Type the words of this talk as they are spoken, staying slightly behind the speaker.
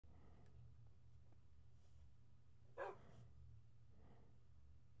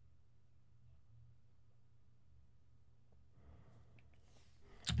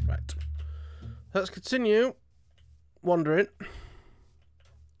Let's continue wandering.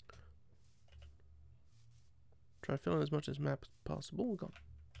 Try filling as much of this map as possible. We've got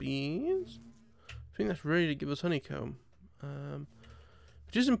bees. I think that's ready to give us honeycomb.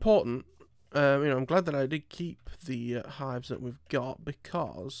 Which is important. You know, I'm glad that I did keep the hives that we've got,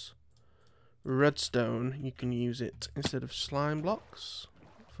 because redstone, you can use it instead of slime blocks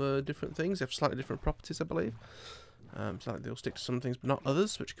for different things. They have slightly different properties, I believe. So like they'll stick to some things but not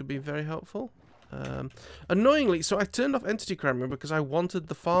others, which could be very helpful. Annoyingly, so I turned off entity cramming because I wanted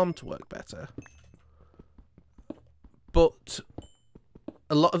the farm to work better. But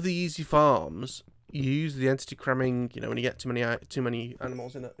a lot of the easy farms use the entity cramming. You know, when you get too many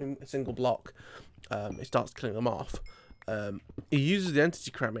animals in a single block, it starts killing them off. It uses the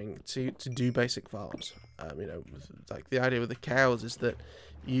entity cramming to do basic farms. You know, like the idea with the cows is that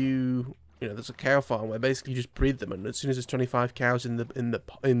you know, there's a cow farm where basically you just breed them, and as soon as there's 25 cows in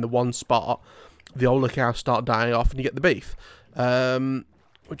the one spot, the older cows start dying off, and you get the beef,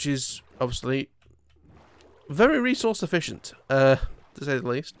 which is obviously very resource efficient, to say the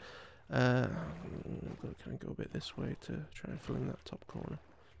least. Can I go a bit this way to try and fill in that top corner?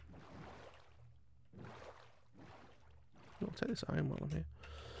 I'll take this iron while I'm here.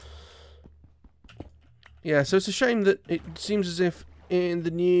 Yeah, so it's a shame that it seems as if in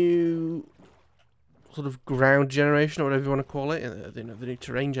the new sort of ground generation, or whatever you want to call it, you know, the new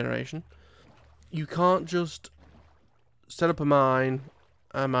terrain generation, you can't just set up a mine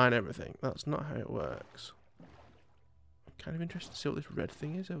and mine everything. That's not how it works. I'm kind of interested to see what this red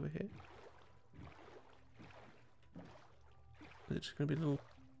thing is over here. Is it just going to be a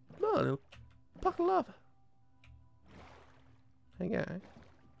little puck of lava? Hang on.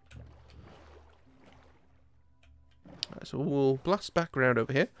 Alright, so we'll blast back around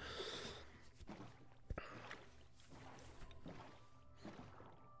over here.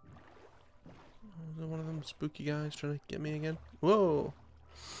 Is there one of them spooky guys trying to get me again? Whoa!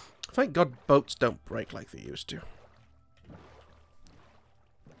 Thank God boats don't break like they used to.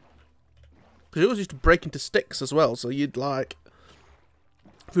 Because it always used to break into sticks as well, so you'd like...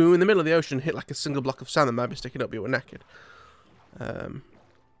 If we were in the middle of the ocean and hit like a single block of sand that might be sticking up, you were knackered.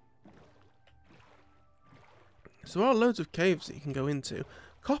 So there are loads of caves that you can go into.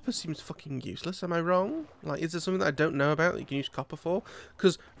 Copper seems fucking useless, am I wrong? Like, is there something that I don't know about that you can use copper for?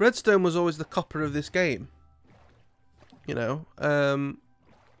 Because redstone was always the copper of this game. You know?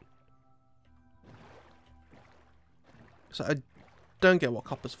 So I don't get what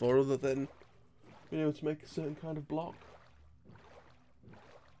copper's for, other than being able to make a certain kind of block.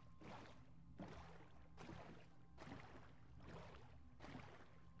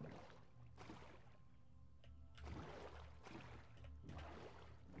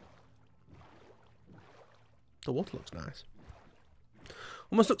 The water looks nice.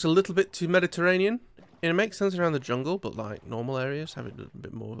 Almost looks a little bit too Mediterranean. It makes sense around the jungle, but like normal areas have a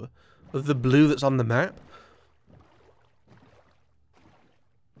bit more of the blue that's on the map.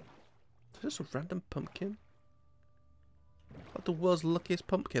 Is this a random pumpkin? Like the world's luckiest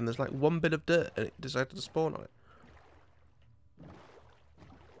pumpkin. There's like one bit of dirt and it decided to spawn on it.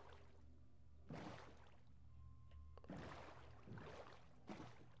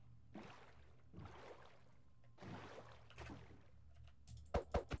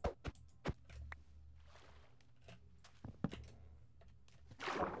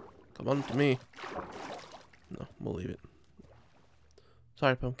 Come on to me. No, we'll leave it.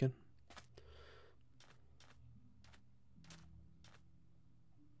 Sorry, pumpkin.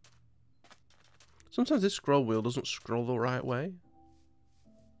 Sometimes this scroll wheel doesn't scroll the right way,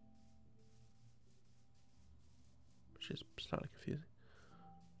 which is slightly confusing.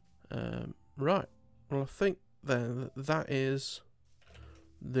 Right. Well, I think then that is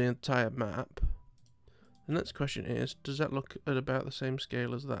the entire map. The next question is, does that look at about the same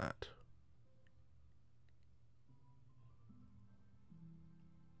scale as that?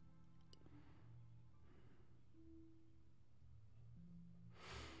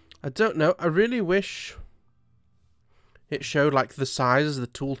 I don't know. I really wish it showed like the size of the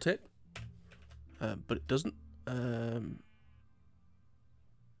tooltip, but it doesn't.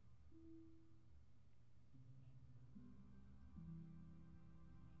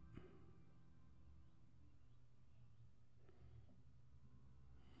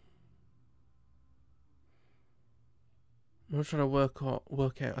 I'm trying to work out.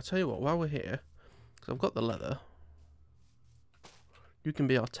 I'll tell you what. While we're here, because I've got the leather. You can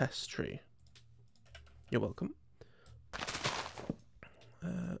be our test tree. You're welcome.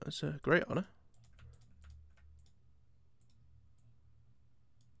 It's a great honour.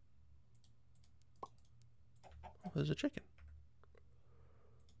 Oh, there's a chicken.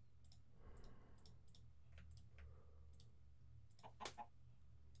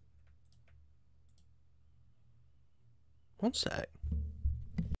 One sec.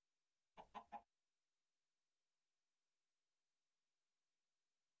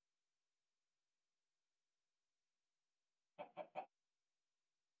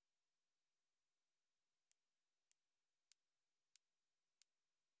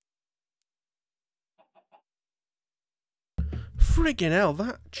 Friggin' hell,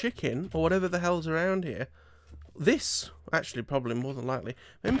 that chicken, or whatever the hell's around here. This, actually, probably more than likely,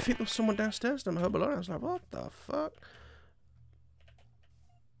 made me think there was someone downstairs in my home alone. I was like, what the fuck?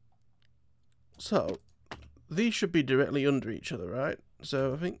 So, these should be directly under each other, right?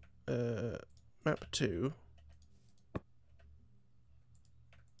 So, I think, map 2.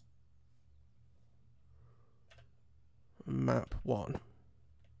 Map 1.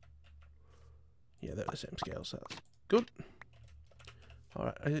 Yeah, they're the same scale, so that's good.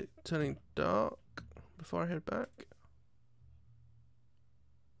 Alright, is it turning dark before I head back?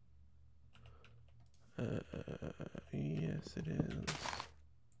 Yes, it is.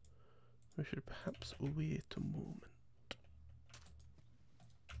 We should perhaps wait a moment.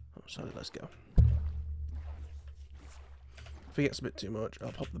 Oh, sorry, let's go. If it gets a bit too much,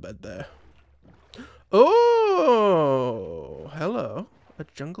 I'll pop the bed there. Oh, hello. A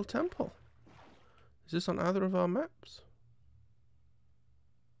jungle temple. Is this on either of our maps?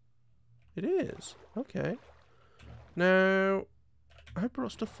 It is. Okay. Now, I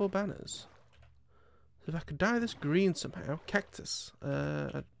brought stuff for banners. So if I could dye this green somehow. Cactus.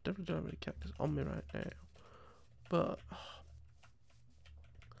 I definitely don't have any cactus on me right now. But,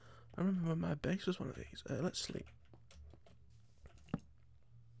 I remember when my base was one of these. Let's sleep.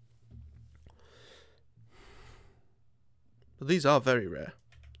 But these are very rare.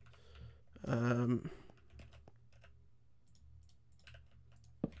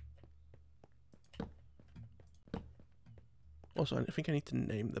 Also, I think I need to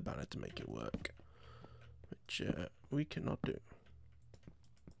name the banner to make it work, which we cannot do.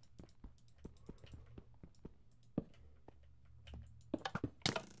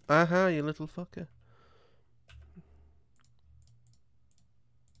 Aha, you little fucker.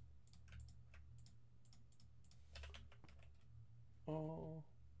 Oh.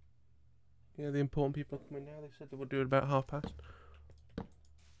 Yeah, the important people are coming now. They said they would do it about past.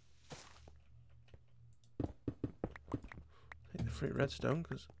 Take the free redstone,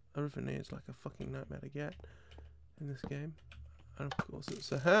 because everything is like a fucking nightmare to get in this game. And of course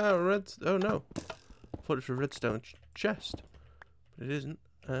it's a oh no. I thought it was a redstone chest. But it isn't.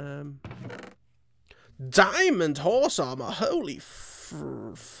 Diamond horse armor. Holy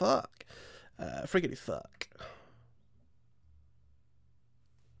fuck. Friggity fuck.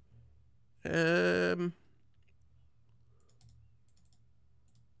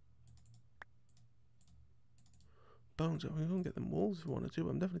 Bones. We can get them walls if we want to. But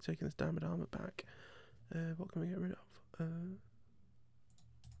I'm definitely taking this diamond armor back. What can we get rid of?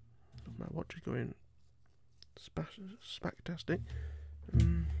 My watch is going spacktastic.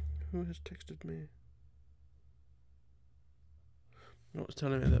 Who has texted me? What's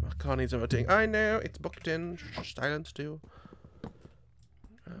telling me that my car needs overtaking? I know, it's booked in. Silence too.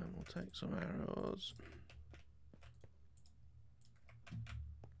 We'll take some arrows.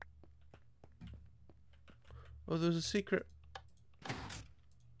 Oh, there's a secret.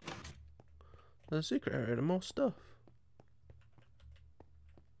 There's a secret area and more stuff.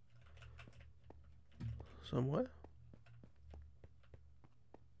 Somewhere.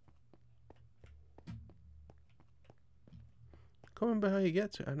 I can't remember how you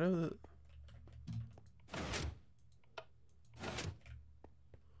get to it. I know that.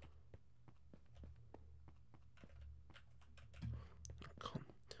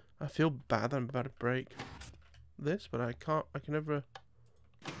 I feel bad that I'm about to break this, but I can't. I can never.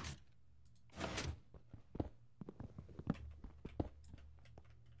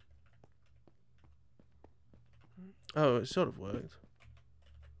 Oh, it sort of worked.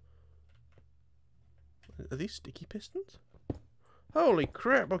 Are these sticky pistons? Holy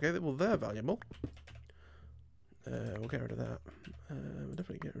crap! Okay, well they're valuable. We'll get rid of that. We'll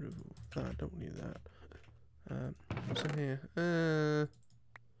definitely get rid of that. Don't need that. What's in here?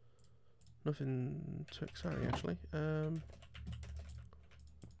 Nothing too exciting actually. I'm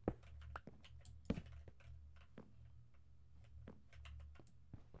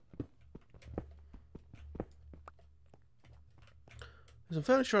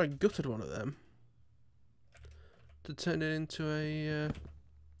fairly sure I gutted one of them to turn it into a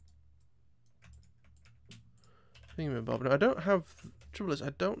thingamabob. Now I don't have. Trouble is,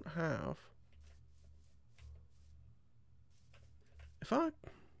 I don't have. If I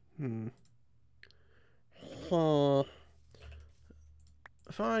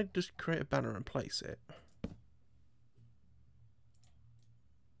if I just create a banner and place it,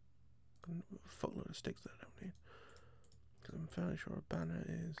 of sticks that I don't need. Because I'm fairly sure a banner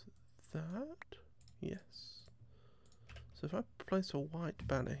is that. Yes. So if I place a white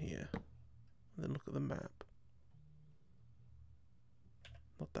banner here, and then look at the map.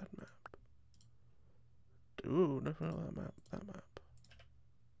 Not that map. Ooh, no, that map. That map.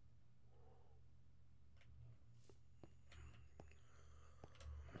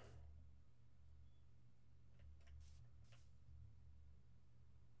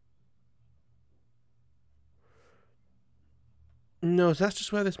 No, so that's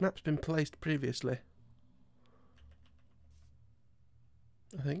just where this map's been placed previously.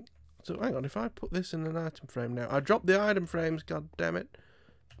 I think. So hang on, if I put this in an item frame now, I dropped the item frames, god damn it.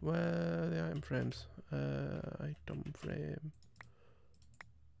 Where are the item frames? Item frame.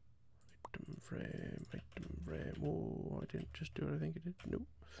 Item frame. Item frame. Whoa, I didn't just do what I think I did. Nope.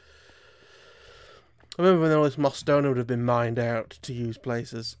 I remember when all this moss stone would have been mined out to use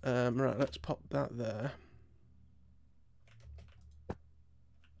places. Right, let's pop that there.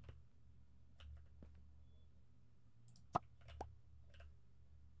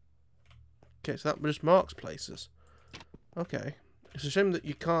 Okay, so that just marks places. Okay. It's a shame that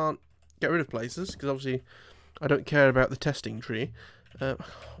you can't get rid of places, because obviously I don't care about the testing tree. I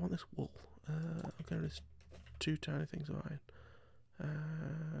want this wool. Okay, there's 2 tiny things of iron.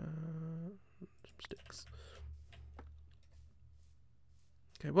 Some sticks.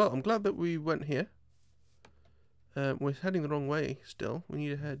 Okay, well, I'm glad that we went here. We're heading the wrong way still. We need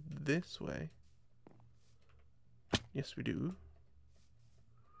to head this way. Yes, we do.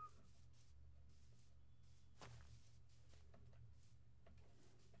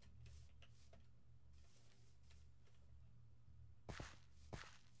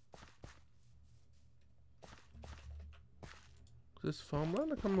 Is this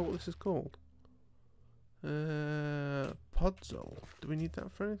farmland? I can't remember what this is called. Podzol. Do we need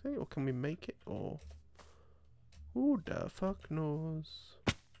that for anything? Or can we make it? Or who the fuck knows?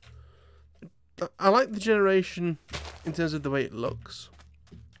 I like the generation in terms of the way it looks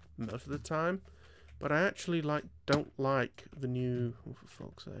most of the time, but I actually don't like the new. Oh, for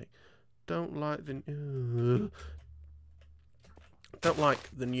fuck's sake! Don't like the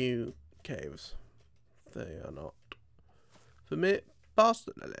new caves. They are not for me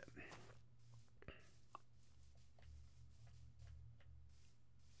personally.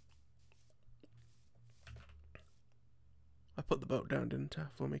 I put the boat down, didn't I,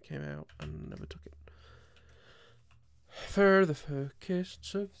 when we came out, and never took it. For the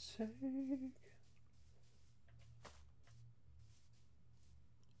focused of sake.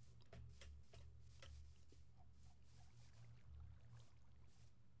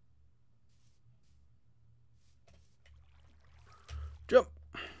 Jump!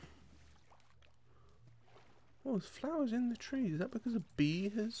 Oh, there's flowers in the trees. Is that because a bee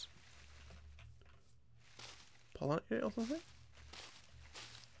has pollinated it or something?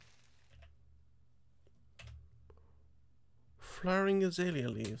 Flowering azalea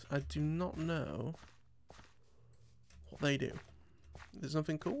leaves. I do not know what they do. If there's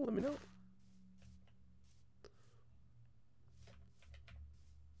something cool, let me know.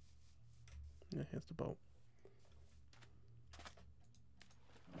 Yeah, here's the boat.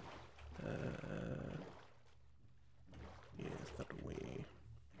 Yes, that way.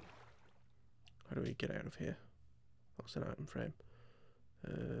 How do we get out of here? That's an item frame.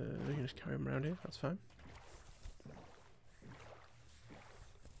 We can just carry them around here, that's fine.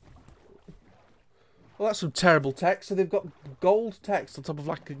 Well, that's some terrible text. So they've got gold text on top of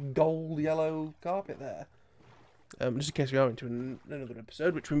like a gold yellow carpet there. Just in case we are into another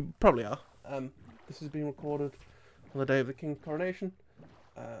episode, which we probably are. This is being recorded on the day of the King's coronation.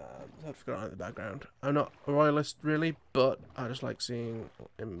 So I've forgotten in the background. I'm not a royalist really, but I just like seeing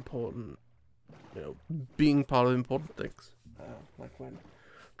important, being part of important things. Like when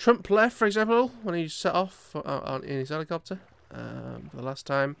Trump left, for example, when he set off in his helicopter for the last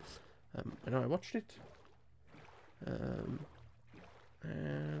time. I know I watched it. And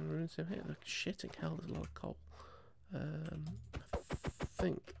we're going to say, hey, look, shitting hell, there's a lot of coal. I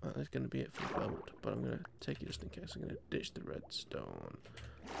think that is going to be it for the boat, but I'm going to take it just in case. I'm going to ditch the redstone.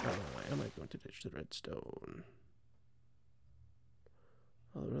 Oh, why am I going to ditch the redstone?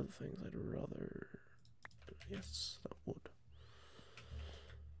 Are there other things I'd rather... Yes, that would.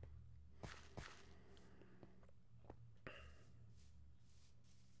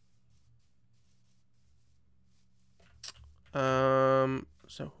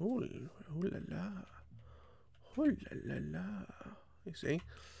 So, oh la la. You see?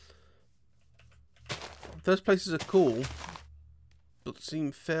 Those places are cool, but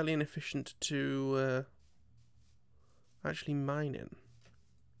seem fairly inefficient to actually mine in.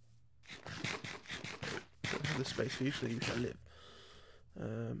 have this space for you, so you shall live.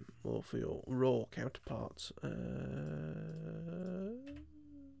 Or for your raw counterparts.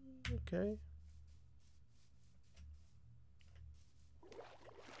 Okay.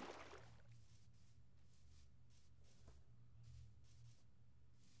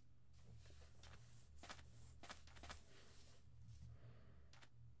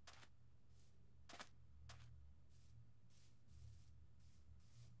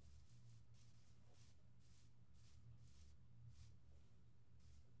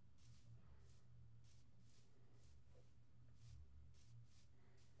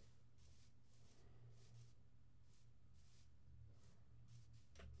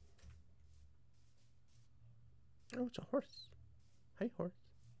 Oh, it's a horse. Hey, horse.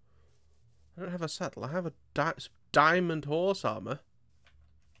 I don't have a saddle. I have a diamond horse armor.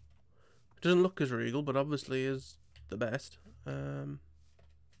 It doesn't look as regal, but obviously is the best. And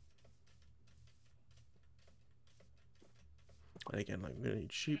again, like, we're going to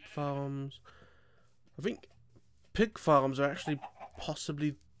need sheep farms. I think pig farms are actually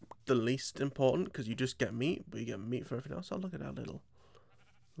possibly the least important, because you just get meat, but you get meat for everything else. Oh, look at our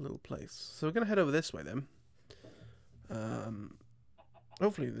little place. So we're going to head over this way then.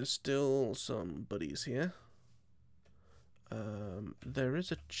 Hopefully there's still some buddies here. There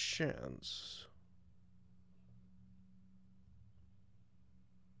is a chance.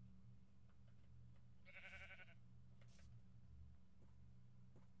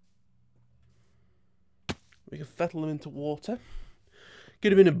 We can fettle them into water. Get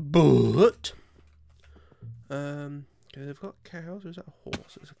them in a boat. Okay, they've got cows. Or is that a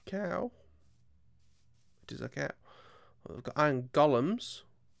horse? It's a cow. It is a cow. Well, they've got iron golems,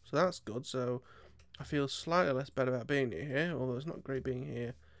 so that's good. So I feel slightly less bad about being here, although it's not great being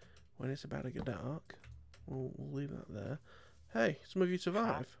here when it's about to get dark. We'll leave that there. Hey, some of you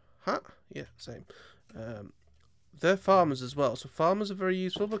survive. Huh? Yeah, same. They're farmers as well, so farmers are very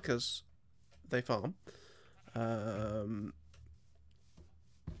useful because they farm. Have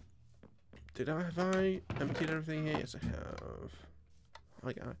I emptied everything here? Yes, I have.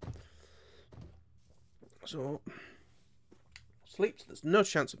 Hi, guy. So sleeps. There's no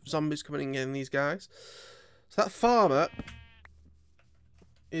chance of zombies coming and getting these guys. So that farmer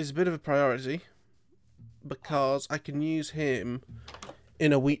is a bit of a priority because I can use him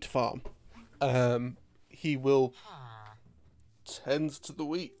in a wheat farm. He will tend to the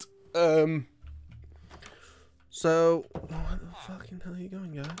wheat. So what the fucking hell are you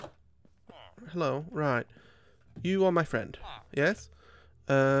going, guy? Hello, right. You are my friend. Yes?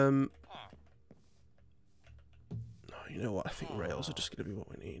 You know what? I think rails are just going to be what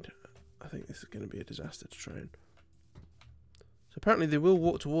we need. I think this is going to be a disaster to train. So apparently they will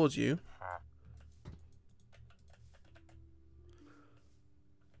walk towards you.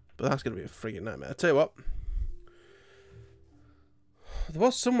 But that's going to be a friggin' nightmare. I'll tell you what. There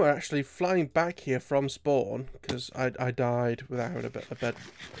was somewhere actually flying back here from spawn. Because I died without a bed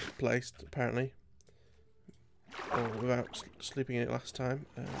placed, apparently. Or without sleeping in it last time.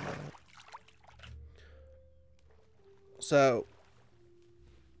 So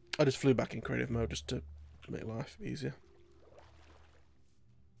I just flew back in creative mode just to make life easier.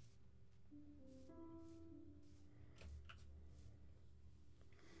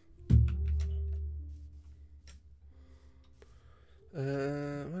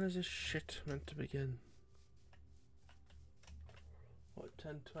 When is this shit meant to begin? What,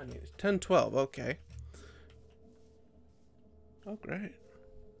 10:20? It's 10:12, okay. Oh, great.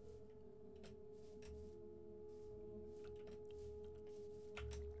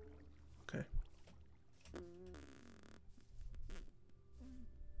 Okay.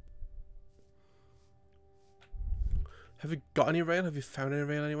 Have you got any rail? Have you found any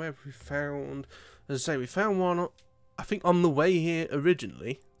rail anywhere? Have we found... As I say, we found one, I think, on the way here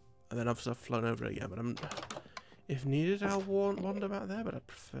originally. And then obviously I've flown over it again. But I'm... If needed, I'll wander back there. But I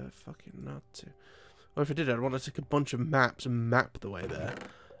prefer fucking not to. Or if I did, I'd want to take a bunch of maps and map the way there.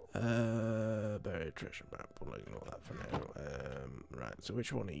 Buried treasure map. We'll ignore that for now. Right, so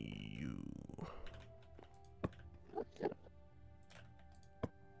which one are you?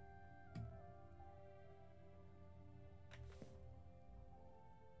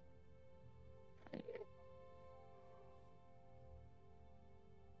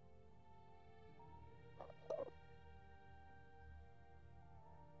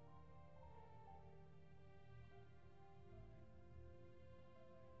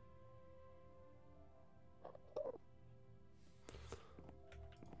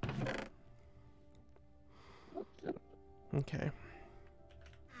 Okay.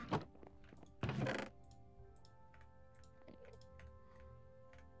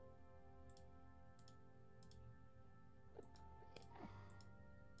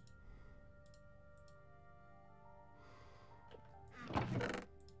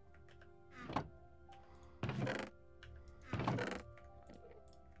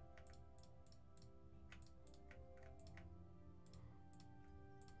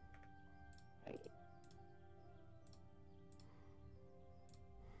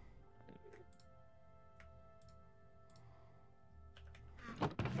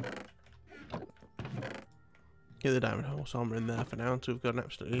 Get the diamond horse armor in there for now until we've got an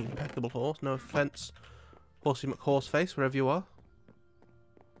absolutely impeccable horse. No offense, Horsey McHorseface, wherever you are.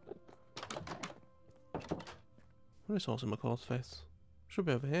 Where is Horsey McHorseface? Should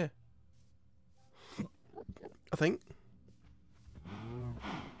be over here, I think.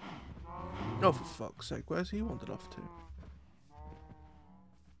 Oh, for fuck's sake, where's he wandered off to?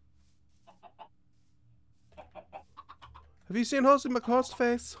 Have you seen Horsey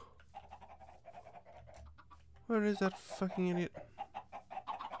McHorseface? Where is that fucking idiot?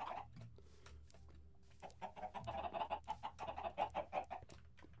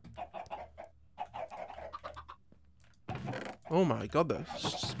 Oh my god, they're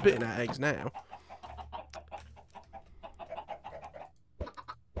spitting out eggs now.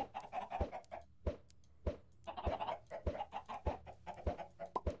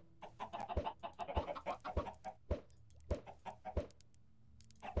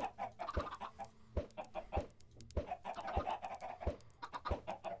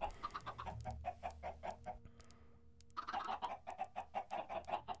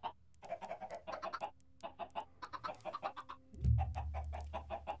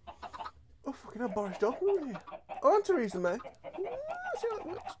 Oh, fucking hell, Boris Johnson here. Oh, and Theresa May. See how that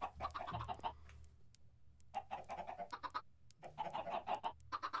works.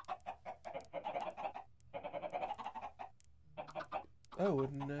 Oh,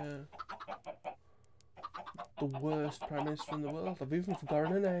 and the worst Prime Minister in the world. I've even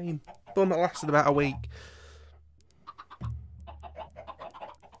forgotten her name. The one that lasted about a week.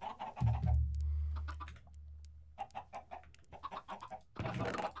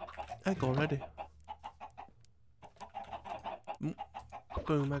 Egg already.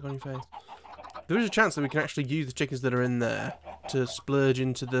 Boom, egg on your face. There is a chance that we can actually use the chickens that are in there to splurge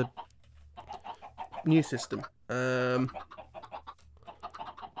into the new system.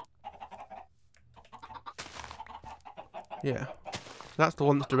 Yeah. That's the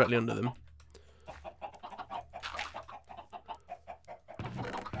one that's directly under them.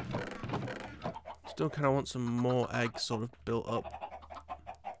 Still kind of want some more eggs sort of built up.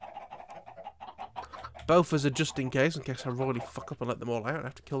 Both as a just in case I really fuck up and let them all out and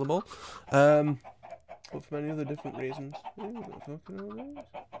have to kill them all. But for many other different reasons. Ooh, fucking all these.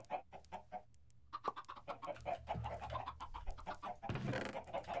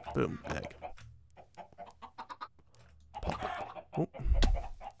 Boom, egg. Pop. Oh.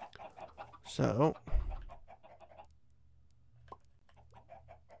 So.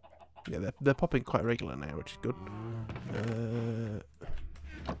 Yeah, they're popping quite regular now, which is good.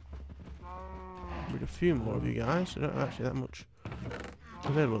 Need a few more of you guys. I don't have actually that much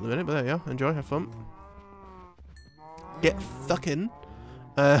available at the minute, but there you go. Enjoy, have fun. Get fucking.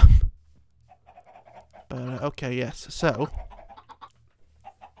 But okay, yes. So.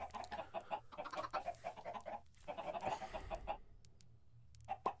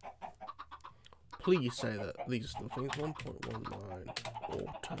 Please say that these are the things. 1.19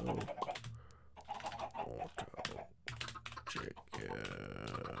 auto chicken cooker.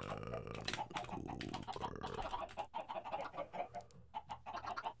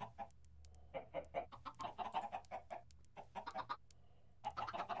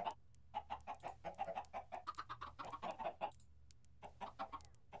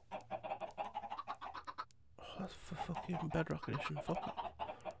 Oh, that's for fucking Bedrock Edition. Fuck it.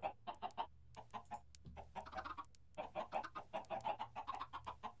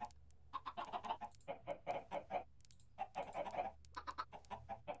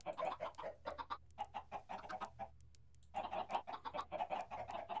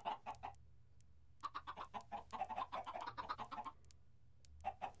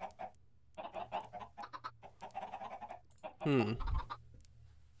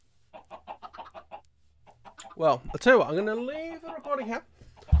 Well, I'll tell you what, I'm going to leave the recording here.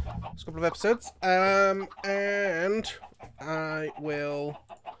 It's a couple of episodes. And I will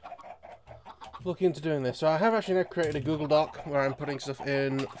look into doing this. So I have actually now created a Google Doc where I'm putting stuff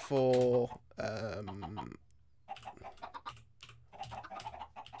in for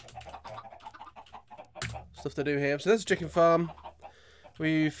stuff to do here. So there's a chicken farm.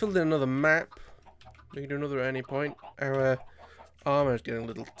 We filled in another map. We can do another at any point. Our armor is getting a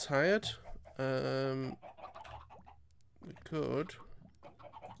little tired. We could.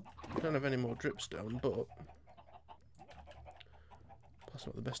 We don't have any more dripstone, but that's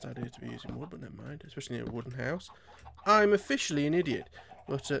not the best idea to be using wood, but never mind. Especially in a wooden house. I'm officially an idiot,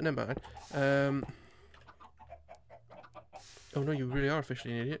 but never mind. Oh no, you really are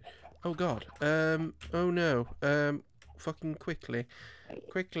officially an idiot. Oh god. Oh no. Fucking quickly.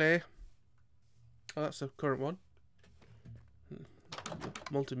 Quickly. Oh, that's the current one.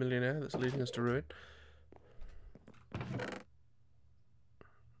 Multi-millionaire that's leading us to ruin.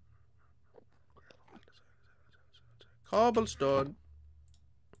 Cobblestone.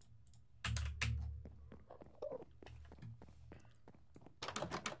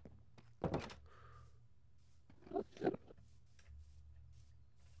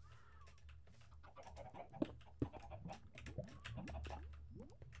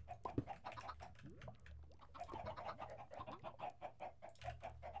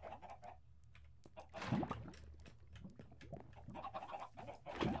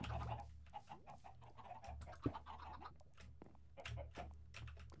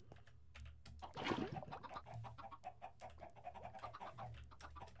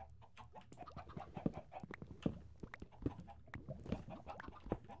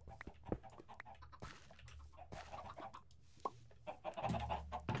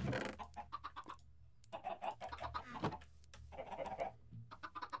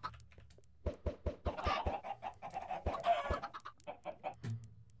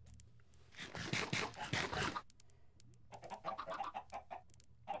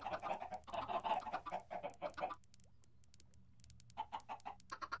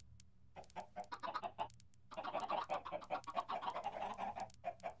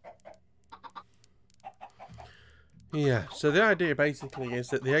 Yeah, so the idea basically is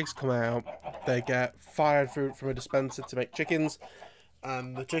that the eggs come out, they get fired through from a dispenser to make chickens,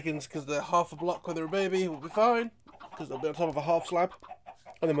 and the chickens, because they're half a block when they're a baby, will be fine, because they'll be on top of a half slab,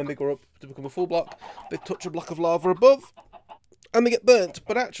 and then when they grow up to become a full block, they touch a block of lava above, and they get burnt.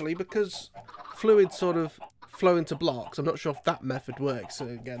 But actually, because fluids sort of flow into blocks, I'm not sure if that method works, so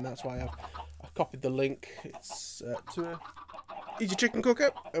again, that's why I've copied the link. It's to a easy chicken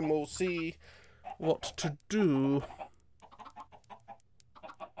cooker, and we'll see what to do.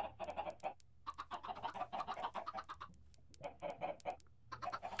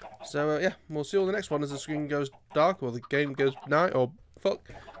 So yeah, we'll see you on the next one as the screen goes dark or the game goes night, or fuck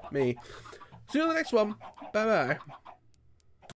me. See you on the next one. Bye bye.